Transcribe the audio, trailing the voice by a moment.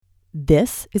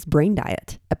This is Brain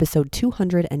Diet, episode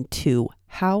 202,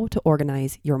 How to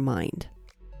Organize Your Mind.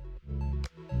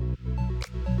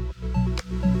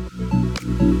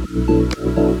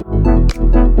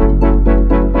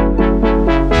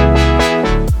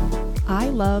 I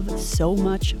love so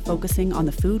much focusing on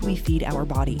the food we feed our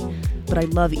body, but I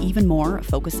love even more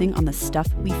focusing on the stuff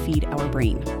we feed our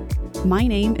brain. My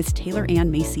name is Taylor Ann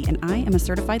Macy, and I am a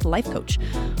certified life coach.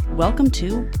 Welcome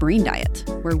to Brain Diet,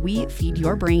 where we feed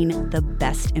your brain the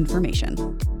best information.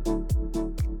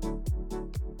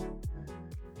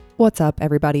 What's up,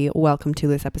 everybody? Welcome to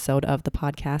this episode of the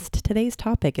podcast. Today's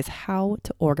topic is how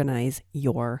to organize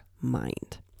your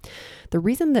mind. The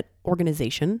reason that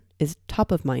organization is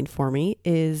top of mind for me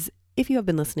is if you have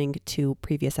been listening to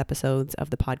previous episodes of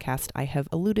the podcast, I have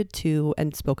alluded to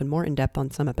and spoken more in depth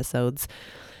on some episodes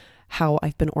how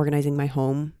I've been organizing my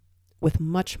home with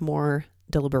much more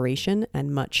deliberation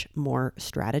and much more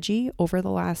strategy over the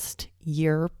last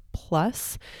year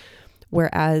plus,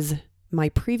 whereas my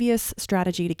previous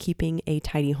strategy to keeping a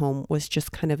tidy home was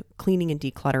just kind of cleaning and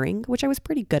decluttering, which I was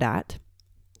pretty good at.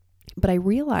 But I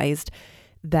realized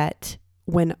that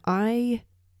when I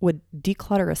would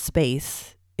declutter a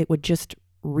space, it would just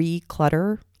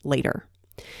reclutter later.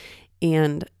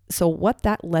 And so what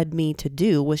that led me to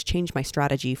do was change my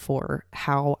strategy for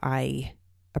how I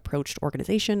approached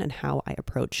organization and how I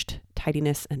approached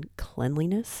tidiness and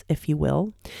cleanliness, if you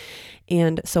will.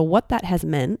 And so what that has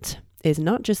meant is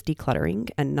not just decluttering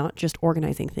and not just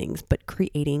organizing things, but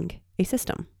creating a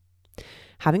system.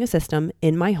 Having a system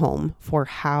in my home for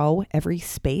how every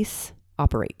space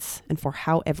operates and for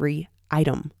how every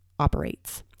item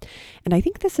operates. And I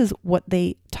think this is what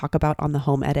they talk about on The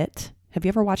Home Edit. Have you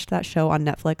ever watched that show on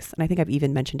Netflix? And I think I've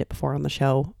even mentioned it before on the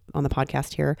show, on the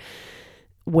podcast here,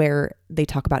 where they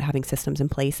talk about having systems in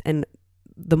place. And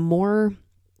the more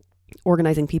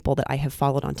organizing people that I have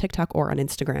followed on TikTok or on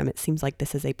Instagram, it seems like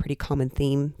this is a pretty common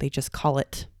theme. They just call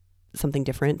it something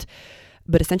different,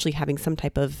 but essentially having some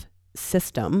type of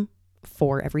system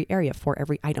for every area, for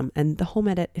every item. And The Home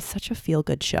Edit is such a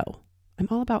feel-good show. I'm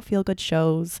all about feel-good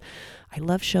shows. I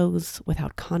love shows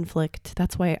without conflict.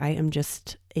 That's why I am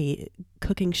just a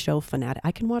cooking show fanatic.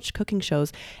 I can watch cooking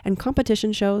shows, and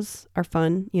competition shows are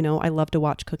fun. You know, I love to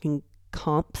watch cooking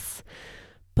comps,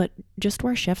 but just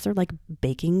where chefs are like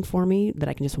baking for me that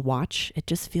I can just watch, it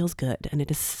just feels good. And it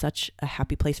is such a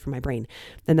happy place for my brain.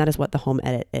 And that is what The Home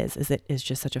Edit is it is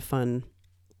just such a fun,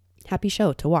 happy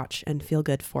show to watch and feel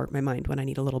good for my mind when I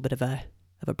need a little bit of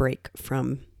a break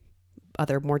from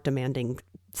other more demanding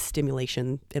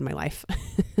stimulation in my life.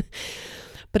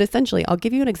 But essentially, I'll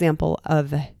give you an example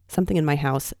of something in my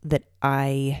house that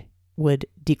I would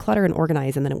declutter and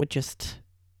organize, and then it would just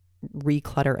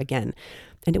reclutter again.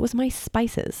 And it was my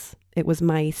spices. It was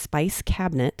my spice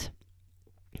cabinet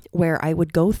where I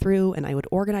would go through and I would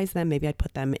organize them. Maybe I'd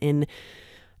put them in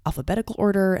alphabetical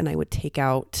order and I would take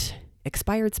out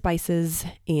expired spices,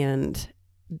 and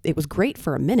it was great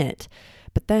for a minute,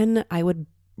 but then I would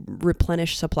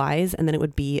replenish supplies and then it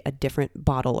would be a different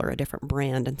bottle or a different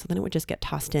brand. And so then it would just get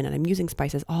tossed in, and I'm using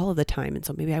spices all of the time. And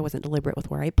so maybe I wasn't deliberate with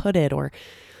where I put it, or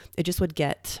it just would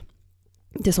get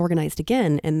disorganized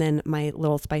again. And then my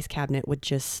little spice cabinet would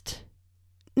just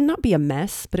not be a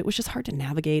mess, but it was just hard to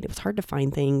navigate. It was hard to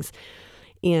find things.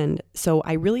 And so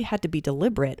I really had to be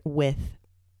deliberate with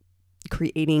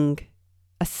creating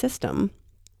a system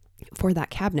for that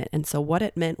cabinet. And so what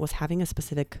it meant was having a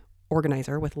specific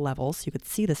organizer with levels so you could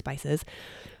see the spices,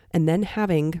 and then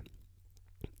having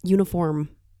uniform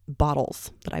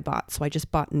bottles that I bought. So I just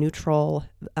bought neutral,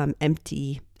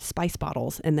 empty spice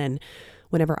bottles. And then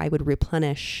whenever I would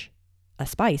replenish a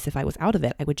spice, if I was out of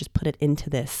it, I would just put it into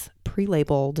this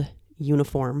pre-labeled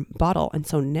uniform bottle. And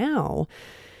so now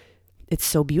it's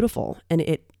so beautiful and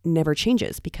it never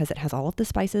changes because it has all of the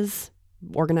spices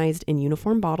organized in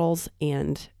uniform bottles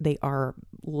and they are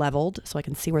leveled so I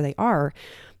can see where they are.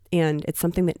 And it's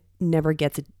something that never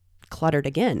gets cluttered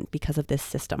again because of this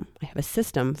system. I have a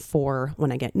system for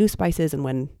when I get new spices and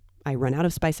when I run out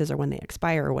of spices or when they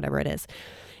expire or whatever it is.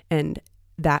 And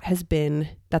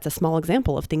that's a small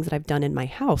example of things that I've done in my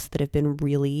house that have been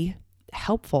really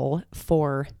helpful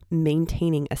for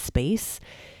maintaining a space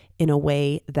in a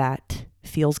way that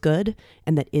feels good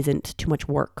and that isn't too much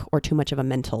work or too much of a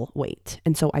mental weight.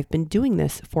 And so I've been doing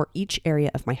this for each area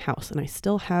of my house, and I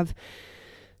still have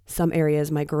some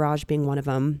areas, my garage being one of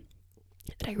them,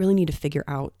 that I really need to figure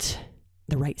out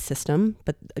the right system,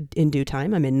 but in due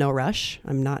time. I'm in no rush.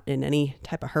 I'm not in any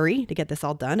type of hurry to get this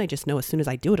all done. I just know as soon as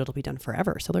I do it, it'll be done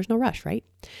forever. So there's no rush, right?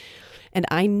 And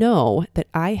I know that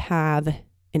I have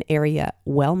an area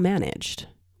well managed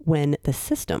when the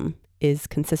system is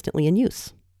consistently in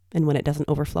use. and when it doesn't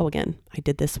overflow again. I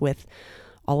did this with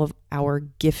all of our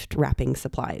gift wrapping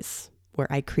supplies, where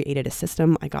I created a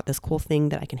system. I got this cool thing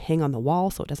that I can hang on the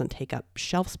wall so it doesn't take up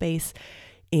shelf space.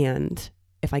 And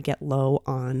if I get low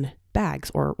on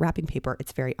bags or wrapping paper,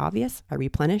 it's very obvious. I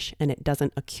replenish and it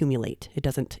doesn't accumulate. It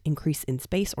doesn't increase in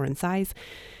space or in size.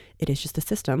 It is just a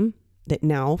system that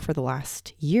now for the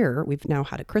last year, we've now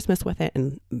had a Christmas with it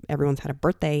and everyone's had a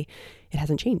birthday. It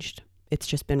hasn't changed. It's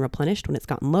just been replenished when it's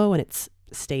gotten low, and it's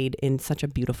stayed in such a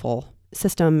beautiful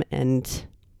system, and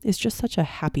it's just such a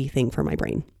happy thing for my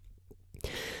brain.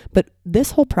 But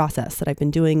this whole process that I've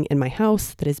been doing in my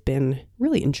house that has been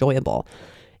really enjoyable,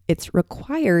 it's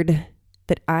required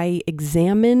that I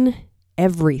examine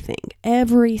everything,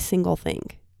 every single thing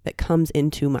that comes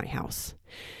into my house.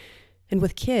 And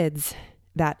with kids,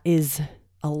 that is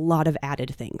a lot of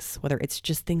added things, whether it's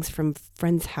just things from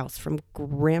friend's house, from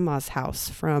grandma's house,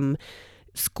 from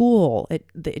school.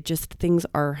 It just, things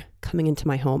are coming into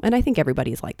my home. And I think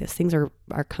everybody's like this. Things are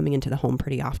coming into the home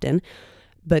pretty often.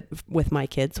 But with my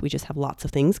kids, we just have lots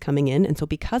of things coming in. And so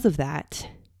because of that,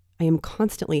 I am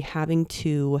constantly having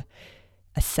to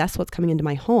assess what's coming into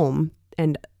my home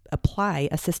and apply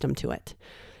a system to it.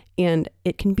 And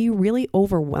it can be really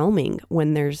overwhelming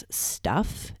when there's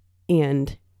stuff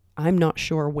and I'm not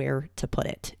sure where to put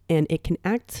it. And it can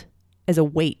act as a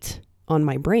weight on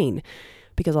my brain,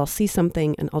 because I'll see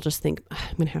something and I'll just think,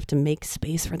 I'm going to have to make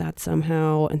space for that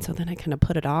somehow. And so then I kind of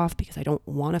put it off because I don't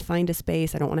want to find a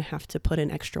space. I don't want to have to put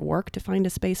in extra work to find a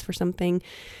space for something.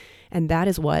 And that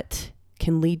is what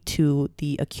can lead to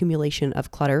the accumulation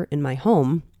of clutter in my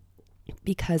home,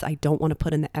 because I don't want to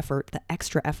put in the effort, the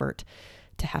extra effort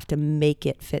to have to make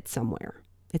it fit somewhere.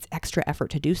 It's extra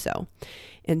effort to do so.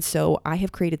 And so I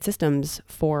have created systems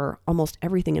for almost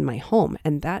everything in my home.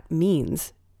 And that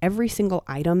means every single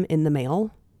item in the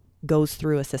mail goes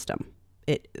through a system.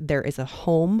 There is a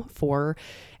home for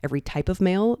every type of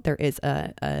mail. There is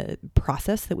a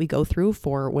process that we go through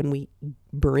for when we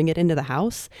bring it into the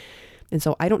house. And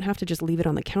so I don't have to just leave it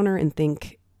on the counter and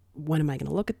think, when am I going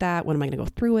to look at that? When am I going to go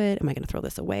through it? Am I going to throw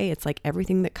this away? It's like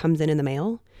everything that comes in the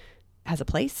mail has a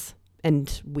place,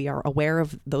 and we are aware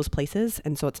of those places.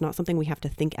 And so it's not something we have to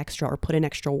think extra or put in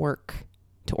extra work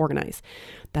to organize.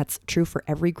 That's true for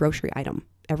every grocery item.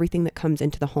 Everything that comes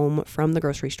into the home from the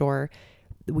grocery store,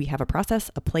 we have a process,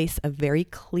 a place, a very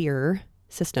clear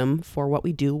system for what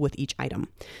we do with each item.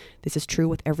 This is true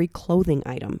with every clothing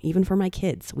item. Even for my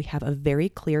kids, we have a very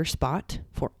clear spot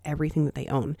for everything that they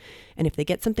own. And if they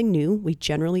get something new, we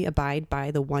generally abide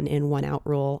by the 1 in, 1 out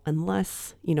rule,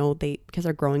 unless, because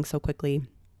they're growing so quickly,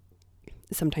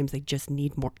 sometimes they just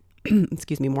need more,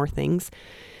 more things.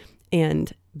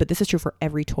 But this is true for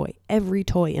every toy. Every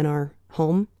toy in our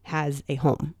home has a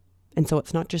home. And so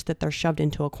it's not just that they're shoved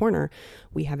into a corner.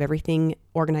 We have everything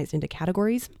organized into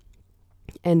categories.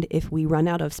 And if we run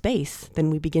out of space, then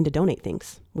we begin to donate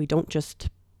things. We don't just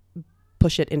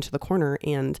push it into the corner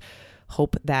and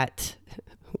hope that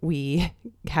we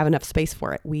have enough space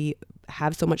for it. We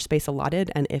have so much space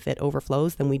allotted, and if it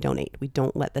overflows, then we donate. We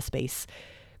don't let the space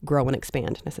grow and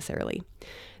expand necessarily.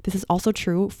 This is also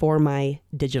true for my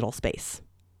digital space.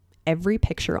 Every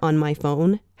picture on my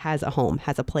phone has a home,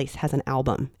 has a place, has an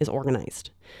album, is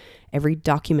organized. Every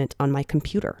document on my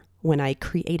computer, when I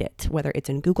create it, whether it's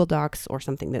in Google Docs or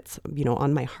something that's,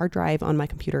 on my hard drive on my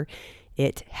computer,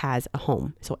 it has a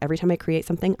home. So every time I create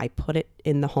something, I put it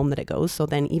in the home that it goes. So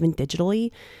then even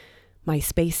digitally, my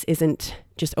space isn't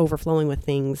just overflowing with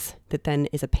things that then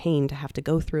is a pain to have to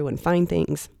go through and find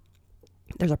things.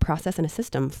 There's a process and a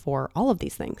system for all of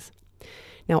these things.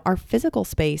 Now, our physical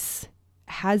space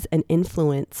has an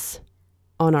influence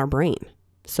on our brain.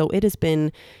 So it has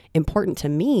been important to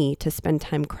me to spend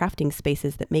time crafting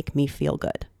spaces that make me feel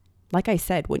good. Like I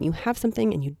said, when you have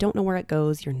something and you don't know where it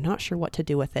goes, you're not sure what to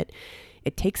do with it,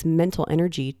 it takes mental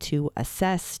energy to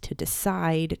assess, to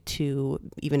decide, to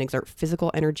even exert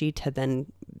physical energy to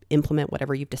then implement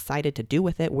whatever you've decided to do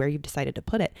with it, where you've decided to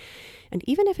put it. And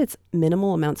even if it's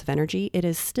minimal amounts of energy, it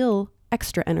is still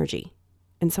extra energy.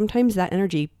 And sometimes that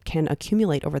energy can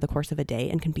accumulate over the course of a day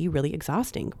and can be really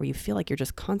exhausting, where you feel like you're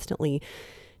just constantly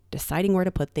deciding where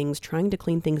to put things, trying to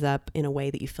clean things up in a way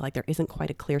that you feel like there isn't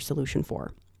quite a clear solution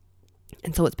for.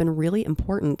 And so it's been really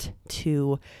important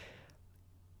to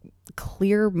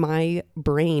clear my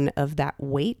brain of that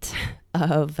weight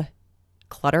of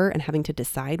clutter and having to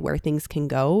decide where things can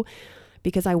go,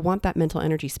 because I want that mental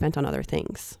energy spent on other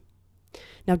things.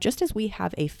 Now, just as we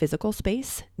have a physical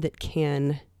space that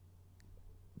can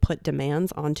put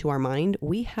demands onto our mind,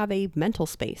 we have a mental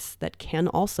space that can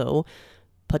also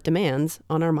put demands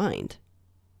on our mind.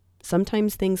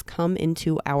 Sometimes things come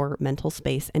into our mental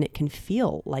space and it can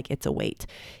feel like it's a weight.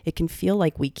 It can feel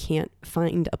like we can't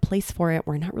find a place for it.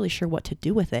 We're not really sure what to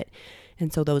do with it.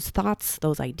 And so those thoughts,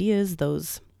 those ideas,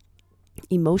 those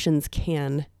emotions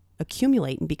can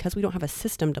accumulate. And because we don't have a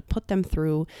system to put them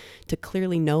through, to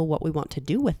clearly know what we want to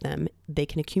do with them, they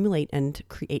can accumulate and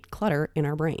create clutter in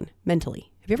our brain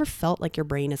mentally. Have you ever felt like your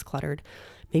brain is cluttered?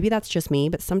 Maybe that's just me,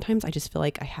 but sometimes I just feel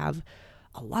like I have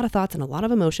a lot of thoughts and a lot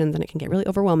of emotions, and it can get really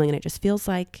overwhelming, and it just feels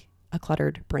like a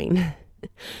cluttered brain.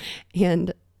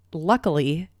 And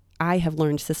luckily, I have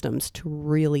learned systems to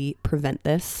really prevent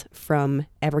this from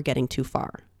ever getting too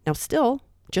far. Now, still,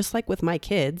 just like with my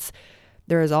kids,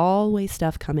 there is always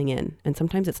stuff coming in, and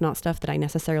sometimes it's not stuff that I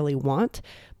necessarily want,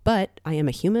 but I am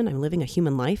a human, I'm living a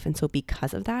human life, and so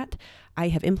because of that, I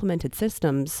have implemented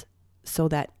systems so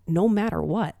that no matter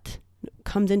what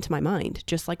comes into my mind,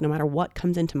 just like no matter what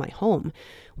comes into my home,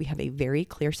 we have a very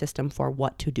clear system for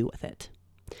what to do with it.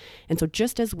 And so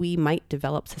just as we might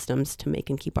develop systems to make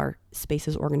and keep our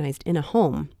spaces organized in a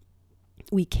home,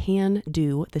 we can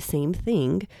do the same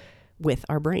thing with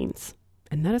our brains.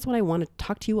 And that is what I want to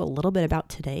talk to you a little bit about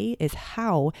today, is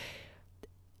how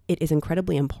it is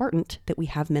incredibly important that we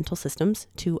have mental systems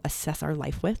to assess our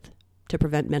life with, to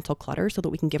prevent mental clutter so that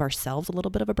we can give ourselves a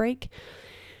little bit of a break.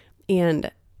 And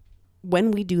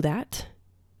when we do that,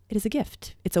 it is a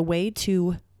gift. It's a way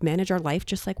to manage our life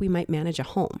just like we might manage a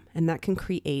home. And that can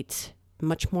create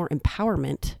much more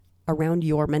empowerment around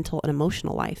your mental and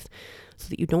emotional life so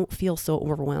that you don't feel so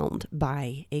overwhelmed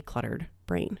by a cluttered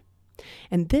brain.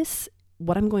 And this,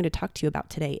 what I'm going to talk to you about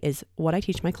today, is what I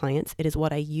teach my clients. It is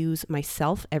what I use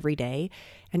myself every day.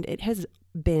 And it has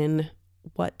been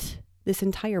what this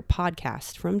entire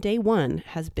podcast from day one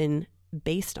has been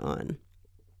based on,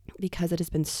 because it has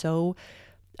been so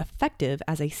effective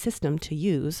as a system to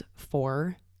use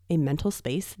for a mental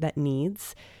space that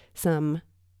needs some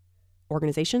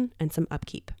organization and some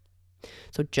upkeep.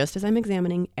 So just as I'm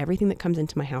examining everything that comes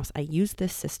into my house, I use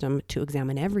this system to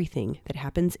examine everything that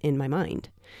happens in my mind.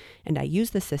 And I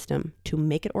use this system to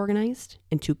make it organized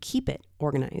and to keep it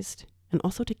organized, and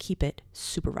also to keep it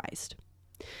supervised.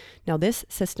 Now, this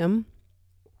system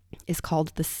is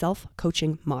called the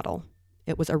self-coaching model.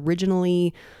 It was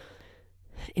originally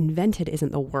invented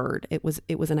isn't the word. It was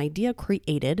an idea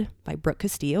created by Brooke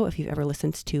Castillo. If you've ever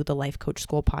listened to the Life Coach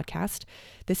School podcast,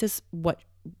 this is what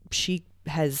she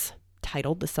has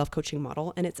titled the self-coaching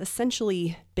model. And it's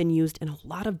essentially been used in a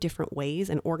lot of different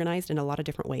ways and organized in a lot of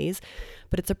different ways.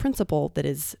 But it's a principle that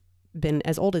has been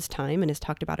as old as time and is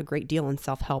talked about a great deal in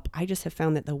self-help. I just have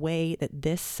found that the way that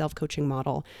this self-coaching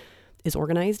model is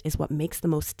organized is what makes the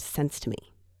most sense to me.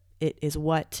 It is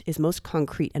what is most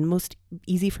concrete and most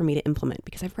easy for me to implement,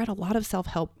 because I've read a lot of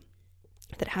self-help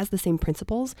that has the same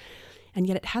principles, and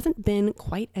yet it hasn't been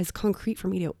quite as concrete for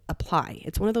me to apply.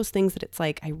 It's one of those things that it's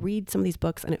like I read some of these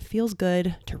books and it feels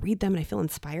good to read them and I feel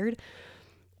inspired,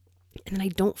 and then I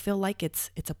don't feel like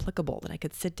it's applicable, that I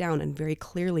could sit down and very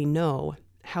clearly know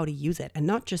how to use it, and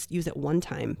not just use it one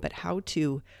time, but how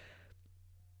to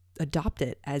adopt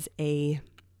it as a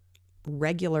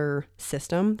regular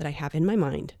system that I have in my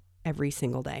mind every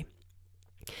single day.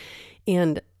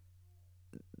 And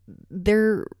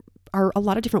there are a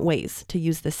lot of different ways to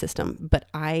use this system, but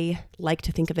I like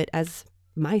to think of it as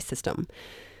my system.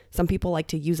 Some people like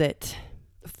to use it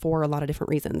for a lot of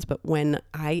different reasons, but when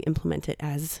I implement it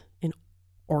as an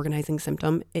organizing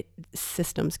system,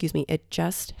 it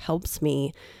just helps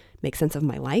me make sense of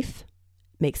my life,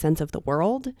 make sense of the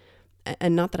world.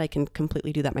 And not that I can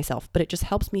completely do that myself, but it just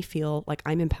helps me feel like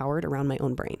I'm empowered around my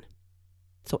own brain.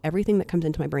 So everything that comes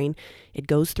into my brain, it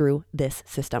goes through this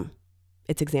system.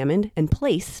 It's examined and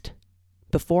placed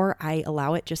before I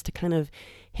allow it just to kind of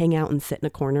hang out and sit in a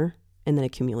corner and then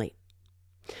accumulate.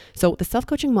 So the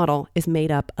self-coaching model is made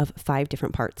up of 5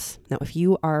 different parts. Now, if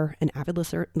you are an avid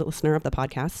listener of the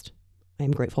podcast,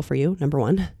 I'm grateful for you, number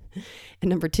 1. And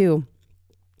number 2,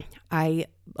 I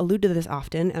allude to this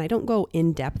often, and I don't go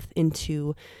in depth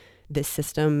into this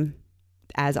system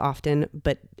as often,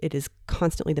 but it is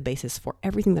constantly the basis for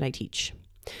everything that I teach.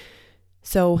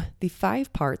 So the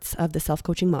 5 parts of the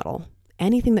self-coaching model,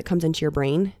 anything that comes into your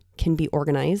brain can be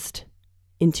organized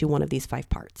into one of these 5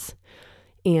 parts.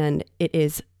 And it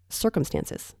is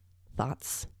circumstances,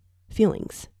 thoughts,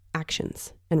 feelings,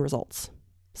 actions, and results.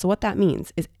 So what that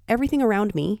means is everything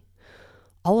around me,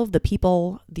 all of the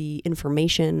people, the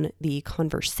information, the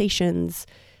conversations,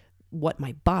 what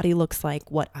my body looks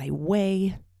like, what I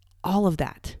weigh, all of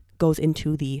that goes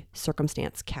into the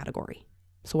circumstance category.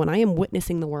 So when I am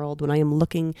witnessing the world, when I am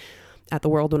looking at the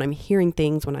world, when I'm hearing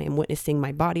things, when I am witnessing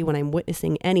my body, when I'm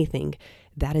witnessing anything,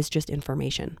 that is just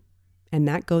information. And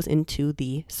that goes into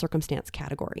the circumstance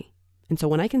category. And so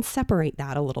when I can separate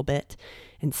that a little bit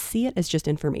and see it as just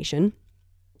information,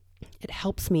 it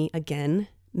helps me, again,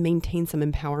 maintain some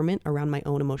empowerment around my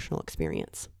own emotional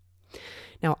experience.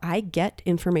 Now, I get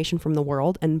information from the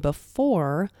world, and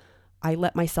before I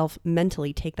let myself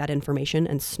mentally take that information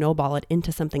and snowball it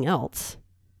into something else,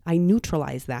 I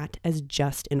neutralize that as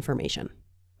just information.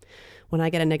 When I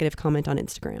get a negative comment on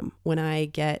Instagram, when I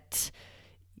get,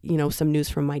 some news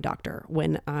from my doctor,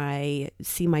 when I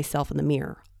see myself in the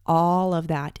mirror, all of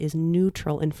that is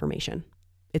neutral information.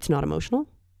 It's not emotional.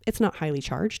 It's not highly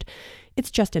charged. It's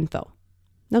just info.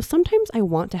 Now, sometimes I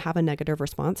want to have a negative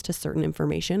response to certain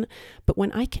information, but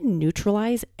when I can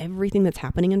neutralize everything that's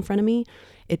happening in front of me,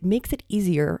 it makes it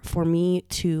easier for me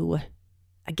to,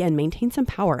 again, maintain some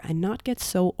power and not get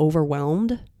so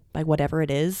overwhelmed by whatever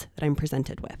it is that I'm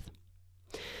presented with.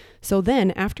 So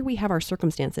then after we have our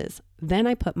circumstances, then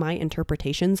I put my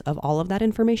interpretations of all of that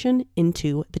information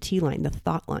into the T line, the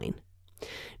thought line.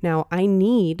 Now, I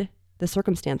need the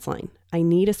circumstance line. I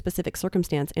need a specific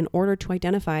circumstance in order to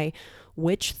identify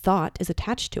which thought is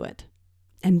attached to it.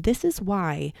 And this is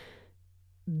why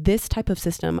this type of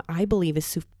system, I believe,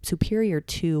 is superior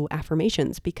to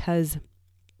affirmations, because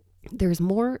there's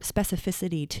more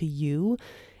specificity to you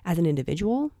as an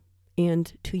individual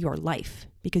and to your life,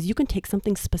 because you can take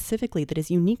something specifically that is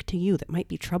unique to you that might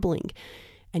be troubling,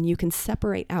 and you can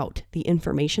separate out the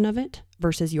information of it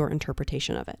versus your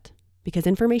interpretation of it. Because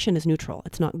information is neutral.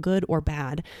 It's not good or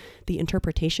bad. The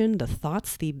interpretation, the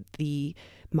thoughts, the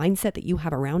mindset that you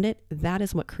have around it, that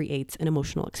is what creates an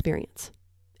emotional experience.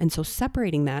 And so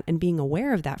separating that and being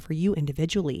aware of that for you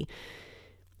individually,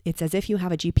 it's as if you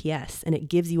have a GPS and it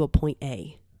gives you a point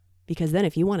A. Because then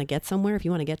if you want to get somewhere, if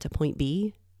you want to get to point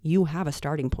B, you have a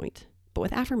starting point. But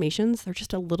with affirmations, they're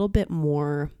just a little bit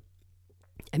more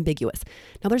ambiguous.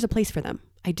 Now, there's a place for them.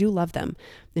 I do love them.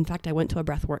 In fact, I went to a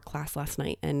breathwork class last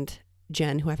night, and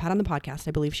Jen, who I've had on the podcast,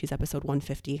 I believe she's episode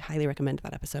 150, highly recommend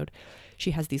that episode.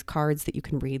 She has these cards that you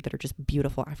can read that are just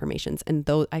beautiful affirmations. And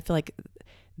though I feel like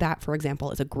that, for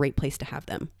example, is a great place to have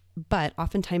them. But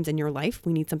oftentimes in your life,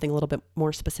 we need something a little bit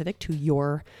more specific to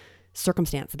your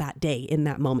circumstance that day in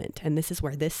that moment. And this is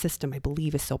where this system, I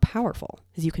believe, is so powerful,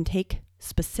 is you can take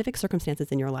specific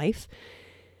circumstances in your life,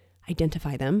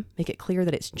 identify them, make it clear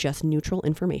that it's just neutral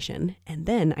information, and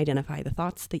then identify the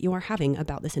thoughts that you are having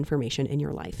about this information in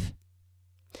your life.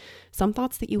 Some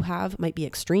thoughts that you have might be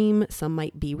extreme, some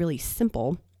might be really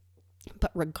simple,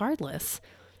 but regardless,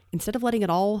 instead of letting it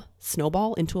all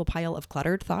snowball into a pile of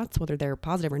cluttered thoughts, whether they're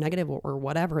positive or negative or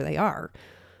whatever they are,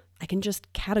 I can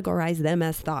just categorize them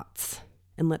as thoughts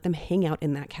and let them hang out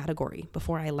in that category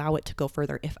before I allow it to go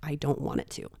further if I don't want it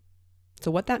to.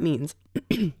 So what that means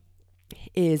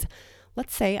is,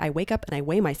 let's say I wake up and I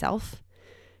weigh myself,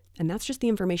 and that's just the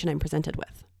information I'm presented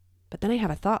with. But then I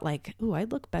have a thought like, ooh,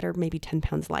 I'd look better maybe 10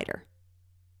 pounds lighter.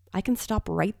 I can stop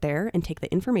right there and take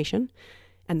the information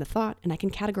and the thought, and I can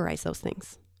categorize those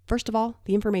things. First of all,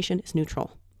 the information is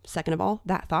neutral. Second of all,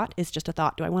 that thought is just a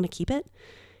thought. Do I want to keep it?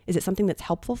 Is it something that's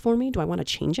helpful for me? Do I want to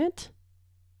change it?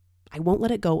 I won't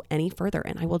let it go any further,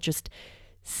 and I will just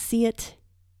see it.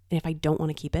 And if I don't want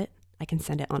to keep it, I can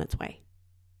send it on its way.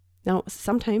 Now,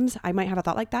 sometimes I might have a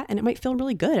thought like that, and it might feel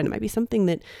really good, and it might be something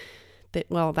that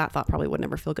thought probably would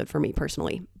never feel good for me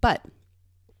personally. But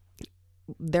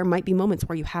there might be moments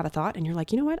where you have a thought and you're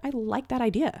like, you know what? I like that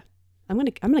idea. I'm going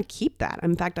to keep that.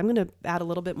 In fact, I'm going to add a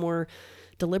little bit more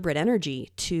deliberate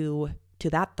energy to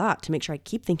that thought to make sure I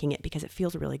keep thinking it because it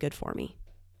feels really good for me.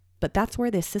 But that's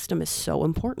where this system is so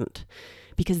important,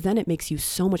 because then it makes you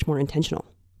so much more intentional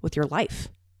with your life,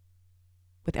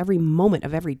 with every moment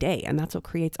of every day. And that's what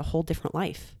creates a whole different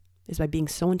life, is by being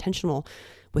so intentional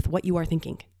with what you are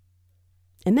thinking.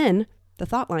 And then the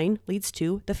thought line leads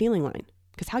to the feeling line,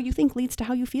 because how you think leads to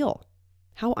how you feel.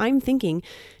 How I'm thinking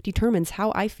determines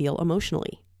how I feel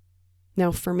emotionally.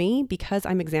 Now, for me, because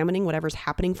I'm examining whatever's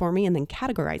happening for me and then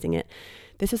categorizing it,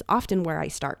 this is often where I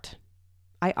start.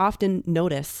 I often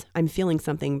notice I'm feeling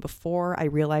something before I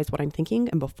realize what I'm thinking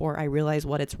and before I realize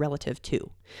what it's relative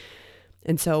to.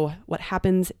 And so what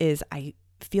happens is I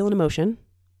feel an emotion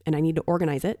and I need to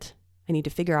organize it. I need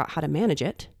to figure out how to manage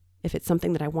it if it's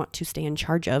something that I want to stay in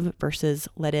charge of versus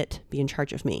let it be in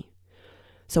charge of me.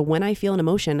 So when I feel an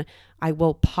emotion, I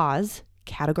will pause,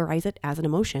 categorize it as an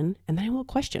emotion, and then I will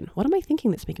question, what am I thinking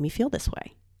that's making me feel this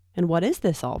way? And what is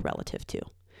this all relative to?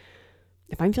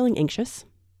 If I'm feeling anxious,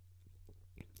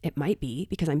 it might be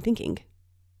because I'm thinking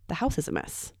the house is a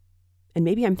mess. And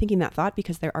maybe I'm thinking that thought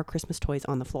because there are Christmas toys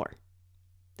on the floor.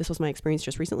 This was my experience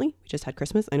just recently. We just had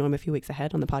Christmas. I know I'm a few weeks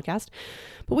ahead on the podcast,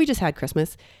 but we just had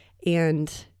Christmas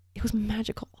and it was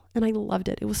magical. And I loved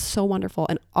it. It was so wonderful.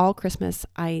 And all Christmas,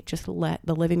 I just let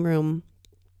the living room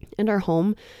and our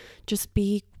home just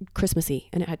be Christmassy.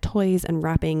 And it had toys and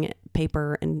wrapping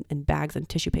paper and bags and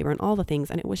tissue paper and all the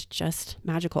things. And it was just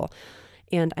magical.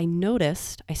 And I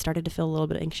noticed I started to feel a little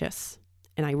bit anxious.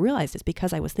 And I realized it's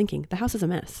because I was thinking the house is a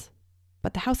mess.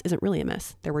 But the house isn't really a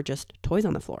mess. There were just toys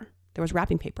on the floor. There was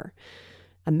wrapping paper.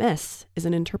 A mess is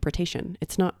an interpretation.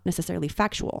 It's not necessarily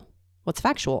factual. What's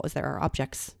factual is there are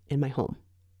objects in my home.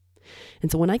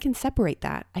 And so when I can separate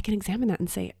that, I can examine that and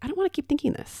say, I don't want to keep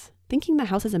thinking this. Thinking the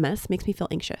house is a mess makes me feel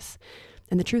anxious.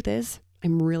 And the truth is,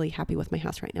 I'm really happy with my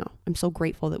house right now. I'm so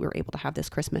grateful that we were able to have this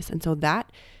Christmas. And so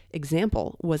that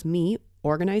example was me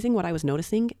organizing what I was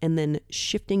noticing and then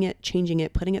shifting it, changing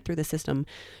it, putting it through the system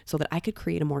so that I could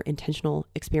create a more intentional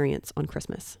experience on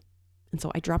Christmas. And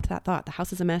so I dropped that thought. The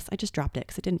house is a mess. I just dropped it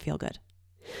because it didn't feel good.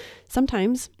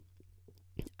 Sometimes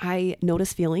I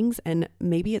notice feelings and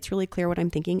maybe it's really clear what I'm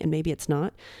thinking and maybe it's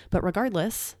not. But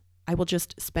regardless, I will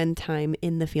just spend time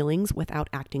in the feelings without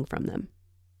acting from them.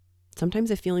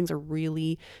 Sometimes if feelings are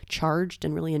really charged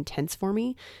and really intense for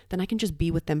me, then I can just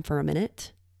be with them for a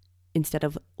minute instead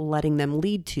of letting them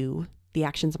lead to the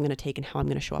actions I'm going to take and how I'm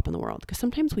going to show up in the world. Because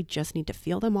sometimes we just need to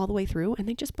feel them all the way through and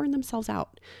they just burn themselves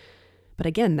out. But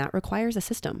again, that requires a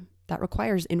system. That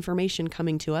requires information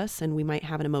coming to us, and we might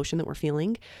have an emotion that we're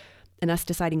feeling and us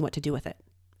deciding what to do with it.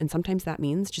 And sometimes that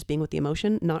means just being with the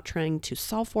emotion, not trying to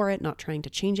solve for it, not trying to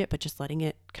change it, but just letting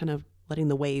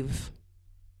the wave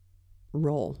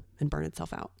roll and burn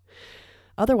itself out.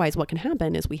 Otherwise, what can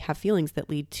happen is we have feelings that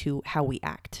lead to how we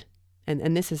act.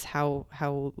 And this is how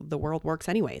the world works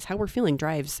anyways. How we're feeling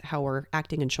drives how we're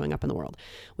acting and showing up in the world.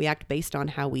 We act based on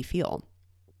how we feel.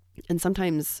 And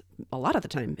sometimes, a lot of the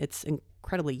time, it's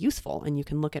incredibly useful. And you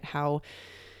can look at how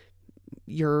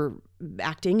you're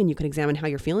acting and you can examine how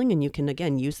you're feeling. And you can,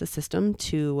 again, use the system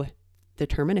to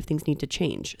determine if things need to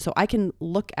change. So I can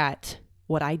look at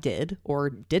what I did or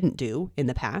didn't do in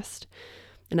the past.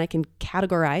 And I can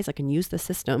use the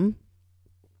system.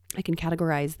 I can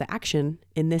categorize the action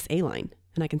in this A line.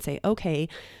 And I can say, okay,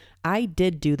 I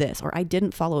did do this, or I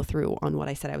didn't follow through on what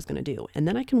I said I was going to do. And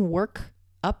then I can work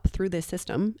up through this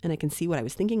system and I can see what I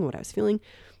was thinking, what I was feeling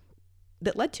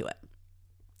that led to it.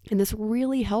 And this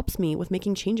really helps me with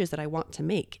making changes that I want to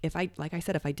make. If I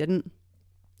didn't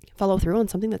follow through on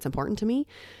something that's important to me,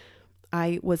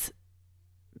 I was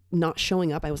not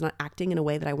showing up. I was not acting in a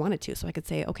way that I wanted to. So I could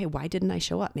say, okay, why didn't I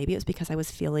show up? Maybe it was because I was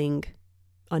feeling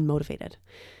unmotivated.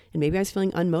 And maybe I was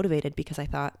feeling unmotivated because I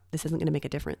thought this isn't going to make a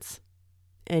difference.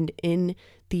 And in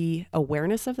the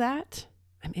awareness of that,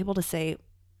 I'm able to say,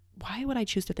 why would I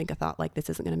choose to think a thought like this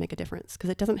isn't going to make a difference? Because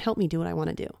it doesn't help me do what I want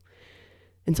to do.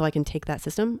 And so I can take that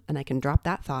system and I can drop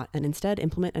that thought and instead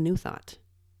implement a new thought.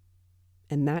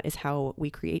 And that is how we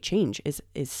create change, is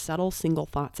subtle single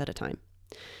thoughts at a time.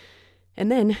 And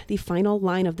then the final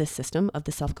line of this system, of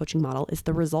the self-coaching model, is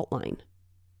the result line.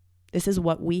 This is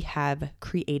what we have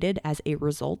created as a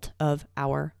result of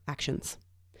our actions.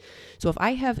 So if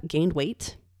I have gained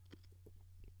weight,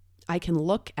 I can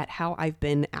look at how I've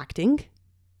been acting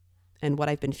and what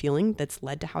I've been feeling that's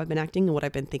led to how I've been acting, and what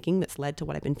I've been thinking that's led to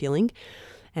what I've been feeling.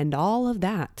 And all of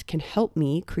that can help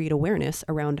me create awareness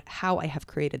around how I have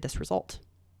created this result.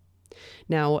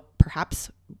 Now, perhaps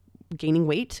gaining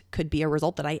weight could be a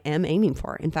result that I am aiming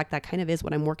for. In fact, that kind of is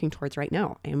what I'm working towards right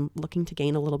now. I am looking to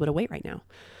gain a little bit of weight right now.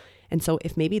 And so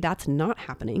if maybe that's not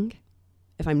happening,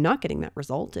 if I'm not getting that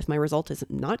result, if my result is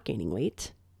not gaining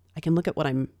weight, I can look at what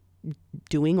I'm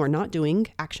doing or not doing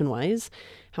action-wise,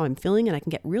 how I'm feeling, and I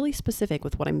can get really specific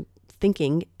with what I'm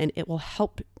thinking, and it will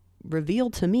help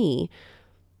reveal to me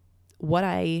what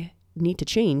I need to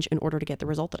change in order to get the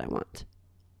result that I want.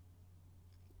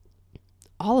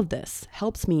 All of this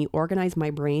helps me organize my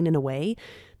brain in a way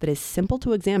that is simple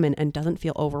to examine and doesn't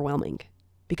feel overwhelming,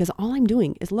 because all I'm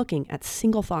doing is looking at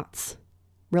single thoughts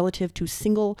relative to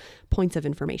single points of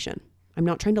information. I'm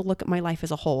not trying to look at my life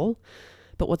as a whole,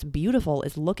 but what's beautiful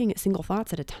is looking at single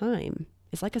thoughts at a time.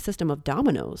 It's like a system of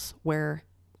dominoes where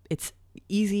it's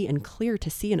easy and clear to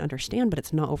see and understand, but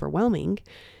it's not overwhelming.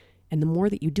 And the more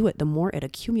that you do it, the more it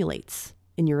accumulates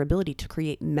in your ability to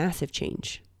create massive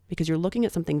change, because you're looking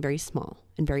at something very small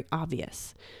and very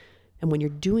obvious. And when you're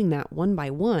doing that one by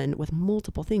one with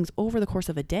multiple things over the course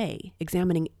of a day,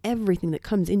 examining everything that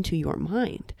comes into your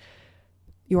mind,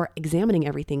 you are examining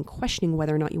everything, questioning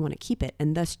whether or not you want to keep it,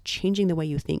 and thus changing the way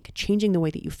you think, changing the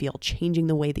way that you feel, changing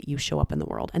the way that you show up in the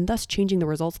world, and thus changing the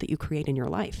results that you create in your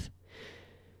life.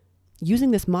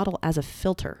 Using this model as a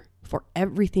filter for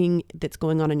everything that's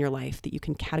going on in your life, that you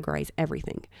can categorize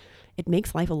everything, it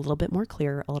makes life a little bit more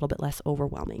clear, a little bit less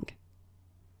overwhelming.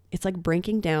 It's like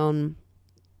breaking down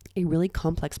a really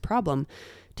complex problem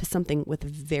to something with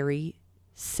very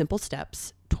simple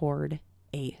steps toward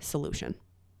a solution.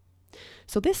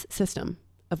 So this system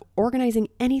of organizing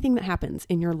anything that happens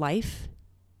in your life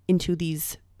into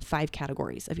these 5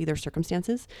 categories of either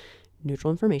circumstances,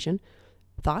 neutral information,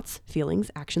 thoughts,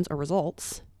 feelings, actions, or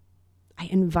results, I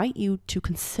invite you to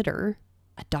consider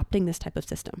adopting this type of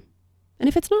system. And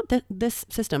if it's not this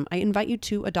system, I invite you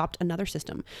to adopt another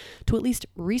system, to at least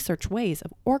research ways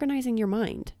of organizing your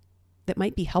mind that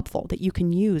might be helpful, that you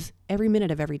can use every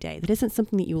minute of every day, that isn't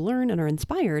something that you learn and are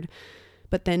inspired,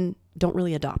 but then don't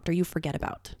really adopt or you forget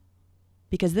about.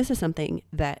 Because this is something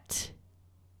that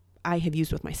I have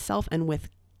used with myself and with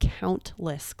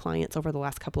countless clients over the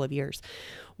last couple of years,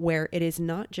 where it is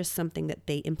not just something that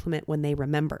they implement when they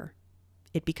remember.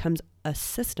 It becomes a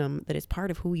system that is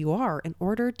part of who you are in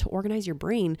order to organize your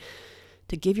brain,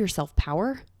 to give yourself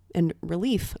power and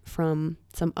relief from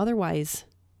some otherwise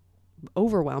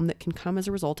overwhelm that can come as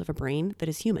a result of a brain that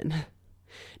is human.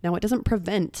 Now, it doesn't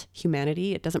prevent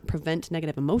humanity. It doesn't prevent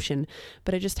negative emotion,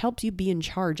 but it just helps you be in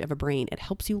charge of a brain. It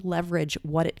helps you leverage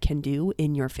what it can do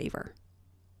in your favor.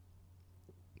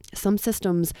 Some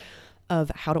systems of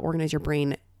how to organize your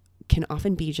brain can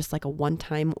often be just like a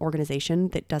one-time organization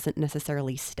that doesn't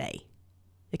necessarily stay.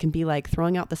 It can be like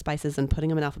throwing out the spices and putting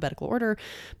them in alphabetical order,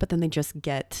 but then they just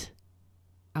get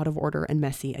out of order and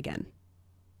messy again.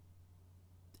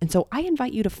 And so I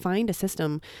invite you to find a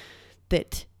system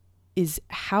that is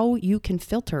how you can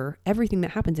filter everything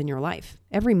that happens in your life.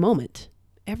 Every moment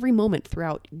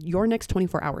throughout your next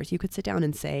 24 hours, you could sit down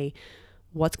and say,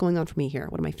 what's going on for me here?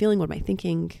 What am I feeling? What am I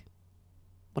thinking?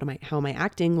 How am I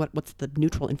acting? What's the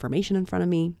neutral information in front of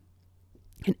me?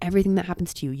 And everything that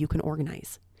happens to you, you can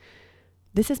organize.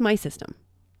 This is my system.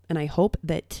 And I hope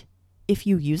that if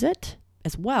you use it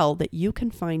as well, that you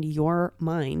can find your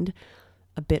mind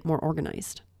a bit more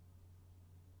organized.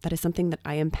 That is something that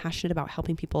I am passionate about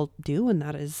helping people do. And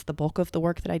that is the bulk of the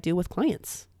work that I do with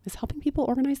clients, is helping people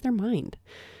organize their mind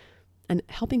and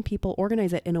helping people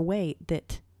organize it in a way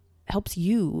that helps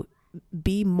you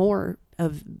be more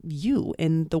of you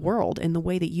in the world in the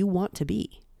way that you want to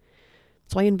be.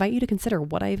 So I invite you to consider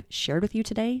what I've shared with you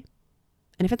today.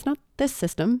 And if it's not this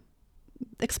system,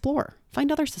 explore,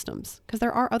 find other systems, because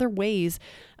there are other ways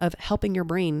of helping your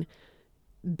brain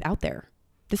out there.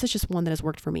 This is just one that has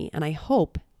worked for me. And I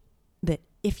hope that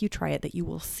if you try it, that you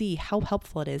will see how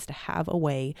helpful it is to have a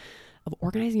way of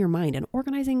organizing your mind and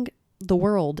organizing the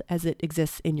world as it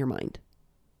exists in your mind.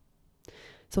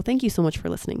 So thank you so much for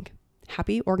listening.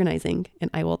 Happy organizing,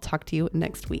 and I will talk to you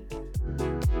next week.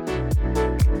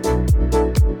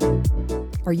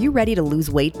 Are you ready to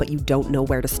lose weight, but you don't know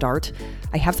where to start?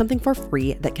 I have something for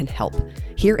free that can help.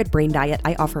 Here at Brain Diet,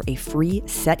 I offer a free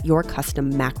Set Your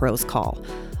Custom Macros call.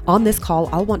 On this call,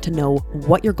 I'll want to know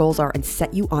what your goals are and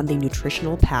set you on the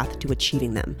nutritional path to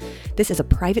achieving them. This is a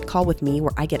private call with me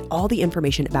where I get all the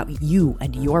information about you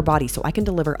and your body so I can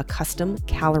deliver a custom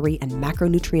calorie and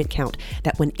macronutrient count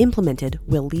that, when implemented,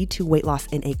 will lead to weight loss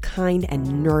in a kind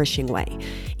and nourishing way.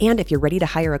 And if you're ready to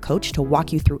hire a coach to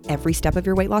walk you through every step of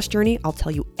your weight loss journey, I'll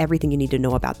tell you everything you need to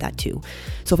know about that too.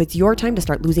 So if it's your time to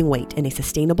start losing weight in a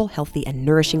sustainable, healthy, and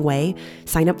nourishing way,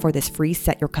 sign up for this free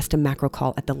Set Your Custom Macro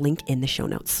call at the link in the show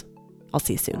notes. I'll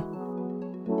see you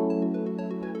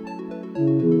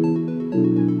soon.